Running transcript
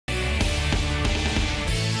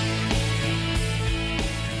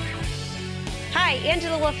Hi,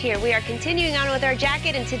 Angela Wolf here. We are continuing on with our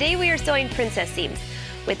jacket, and today we are sewing princess seams.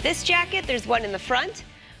 With this jacket, there's one in the front.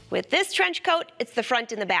 With this trench coat, it's the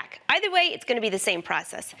front and the back. Either way, it's going to be the same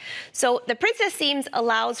process. So the princess seams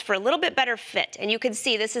allows for a little bit better fit, and you can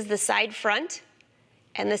see this is the side front,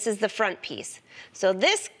 and this is the front piece. So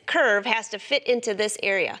this curve has to fit into this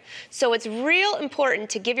area. So it's real important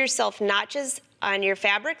to give yourself notches on your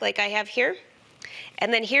fabric, like I have here.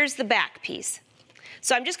 And then here's the back piece.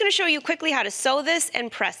 So I'm just going to show you quickly how to sew this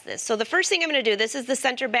and press this. So the first thing I'm going to do, this is the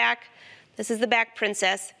center back, this is the back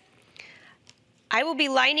princess. I will be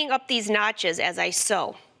lining up these notches as I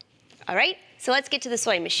sew. All right, so let's get to the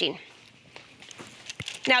sewing machine.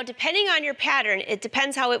 Now, depending on your pattern, it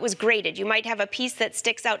depends how it was graded. You might have a piece that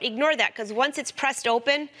sticks out. Ignore that, because once it's pressed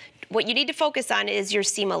open, what you need to focus on is your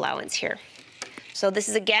seam allowance here. So this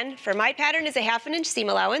is, again, for my pattern, is a 1/2 inch seam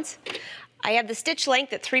allowance. I have the stitch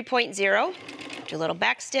length at 3.0, do a little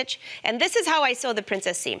back stitch, and this is how I sew the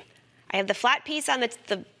princess seam. I have the flat piece on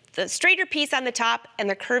the straighter piece on the top and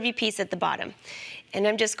the curvy piece at the bottom. And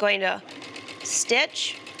I'm just going to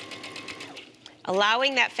stitch,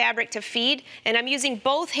 allowing that fabric to feed, and I'm using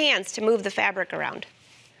both hands to move the fabric around.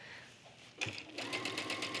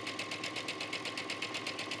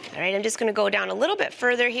 All right, I'm just going to go down a little bit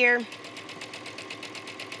further here.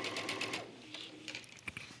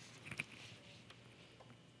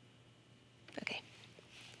 Okay.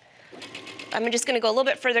 I'm just going to go a little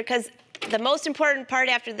bit further because the most important part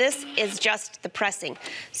after this is just the pressing.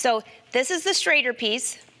 So this is the straighter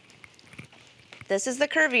piece. This is the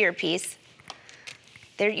curvier piece.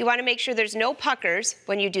 There, you want to make sure there's no puckers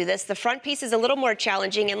when you do this. The front piece is a little more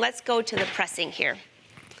challenging, and let's go to the pressing here.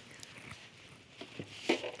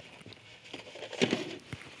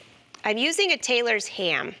 I'm using a tailor's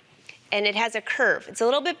ham, and it has a curve. It's a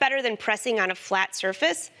little bit better than pressing on a flat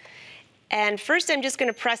surface. And first I'm just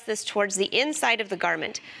going to press this towards the inside of the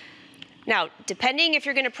garment. Now, depending if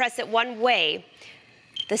you're going to press it one way,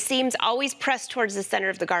 the seams always press towards the center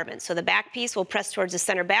of the garment. So the back piece will press towards the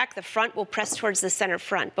center back, the front will press towards the center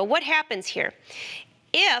front. But what happens here?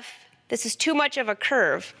 If this is too much of a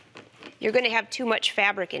curve, you're going to have too much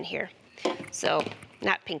fabric in here. So,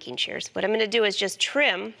 not pinking shears. What I'm going to do is just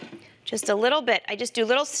trim just a little bit. I just do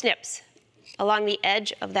little snips along the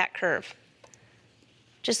edge of that curve.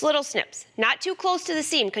 Just little snips. Not too close to the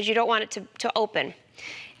seam because you don't want it to open.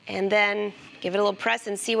 And then give it a little press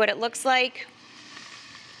and see what it looks like.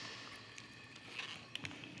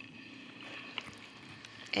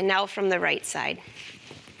 And now from the right side.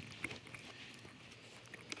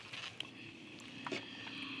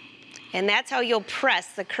 And that's how you'll press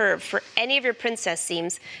the curve for any of your princess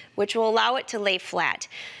seams, which will allow it to lay flat.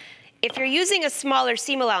 If you're using a smaller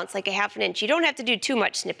seam allowance, like a 1/2 inch, you don't have to do too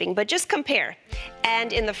much snipping, but just compare.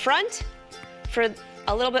 And in the front, for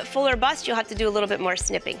a little bit fuller bust, you'll have to do a little bit more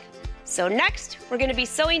snipping. So next, we're going to be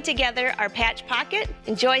sewing together our patch pocket.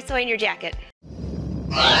 Enjoy sewing your jacket.